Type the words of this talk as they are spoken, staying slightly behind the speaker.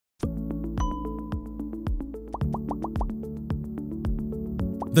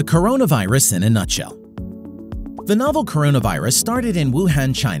The coronavirus in a nutshell. The novel coronavirus started in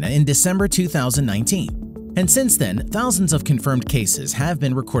Wuhan, China in December 2019, and since then, thousands of confirmed cases have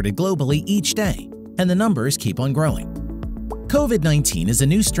been recorded globally each day, and the numbers keep on growing. COVID-19 is a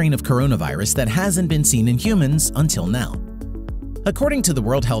new strain of coronavirus that hasn't been seen in humans until now. According to the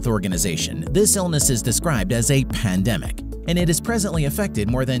World Health Organization, this illness is described as a pandemic, and it has presently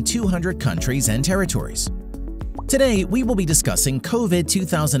affected more than 200 countries and territories. Today, we will be discussing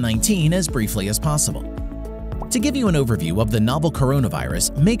COVID-2019 as briefly as possible. To give you an overview of the novel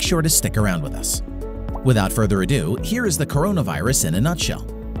coronavirus, make sure to stick around with us. Without further ado, here is the coronavirus in a nutshell.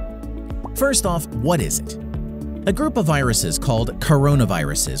 First off, what is it? A group of viruses called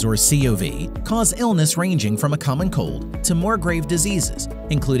coronaviruses, or CoV, cause illness ranging from a common cold to more grave diseases,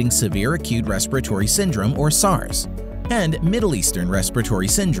 including Severe Acute Respiratory Syndrome, or SARS, and Middle East Respiratory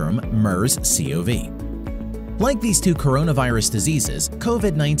Syndrome, MERS-CoV. Like these two coronavirus diseases,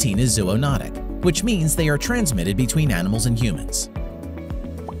 COVID-19 is zoonotic, which means they are transmitted between animals and humans.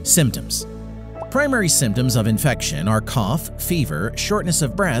 Symptoms. Primary symptoms of infection are cough, fever, shortness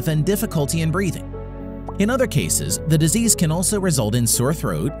of breath, and difficulty in breathing. In other cases, the disease can also result in sore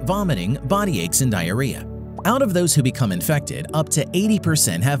throat, vomiting, body aches, and diarrhea. Out of those who become infected, up to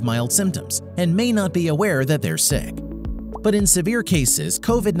 80% have mild symptoms and may not be aware that they're sick. But in severe cases,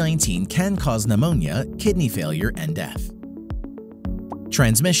 COVID-19 can cause pneumonia, kidney failure, and death.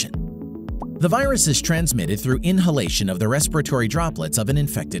 Transmission. The virus is transmitted through inhalation of the respiratory droplets of an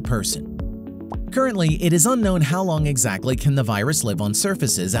infected person. Currently, it is unknown how long exactly can the virus live on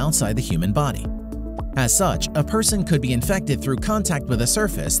surfaces outside the human body. As such, a person could be infected through contact with a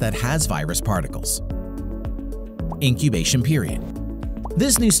surface that has virus particles. Incubation period.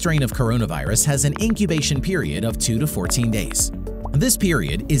 This new strain of coronavirus has an incubation period of 2 to 14 days. This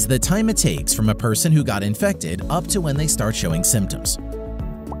period is the time it takes from a person who got infected up to when they start showing symptoms.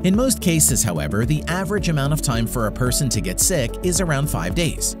 In most cases, however, the average amount of time for a person to get sick is around 5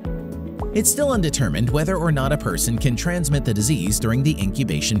 days. It's still undetermined whether or not a person can transmit the disease during the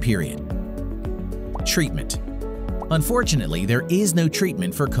incubation period. Treatment. Unfortunately, there is no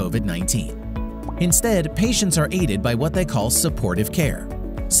treatment for COVID-19. Instead, patients are aided by what they call supportive care,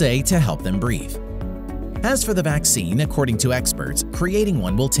 say to help them breathe. As for the vaccine, according to experts, creating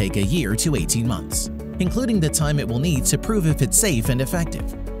one will take a year to 18 months, including the time it will need to prove if it's safe and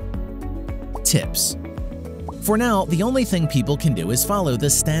effective. Tips. For now, the only thing people can do is follow the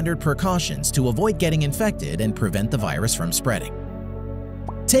standard precautions to avoid getting infected and prevent the virus from spreading.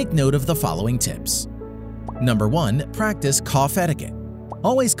 Take note of the following tips. Number 1. Practice cough etiquette.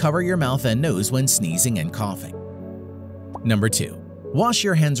 Always cover your mouth and nose when sneezing and coughing. Number 2. Wash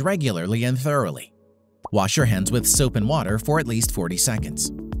your hands regularly and thoroughly. Wash your hands with soap and water for at least 40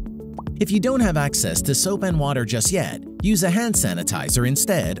 seconds. If you don't have access to soap and water just yet, use a hand sanitizer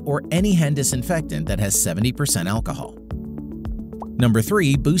instead or any hand disinfectant that has 70% alcohol. Number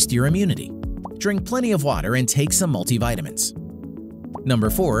 3. Boost your immunity. Drink plenty of water and take some multivitamins.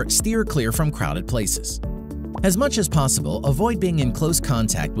 Number 4. Steer clear from crowded places. As much as possible, avoid being in close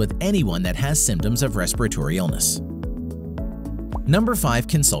contact with anyone that has symptoms of respiratory illness. Number 5.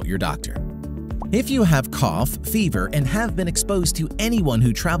 Consult your doctor. If you have cough, fever, and have been exposed to anyone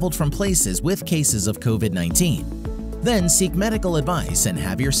who traveled from places with cases of COVID-19, then seek medical advice and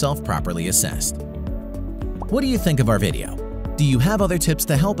have yourself properly assessed. What do you think of our video? Do you have other tips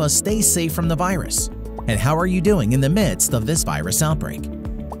to help us stay safe from the virus? And how are you doing in the midst of this virus outbreak?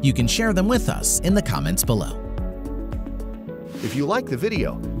 You can share them with us in the comments below. If you like the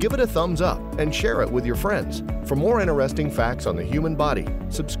video, give it a thumbs up and share it with your friends. For more interesting facts on the human body,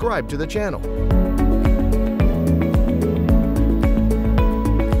 subscribe to the channel.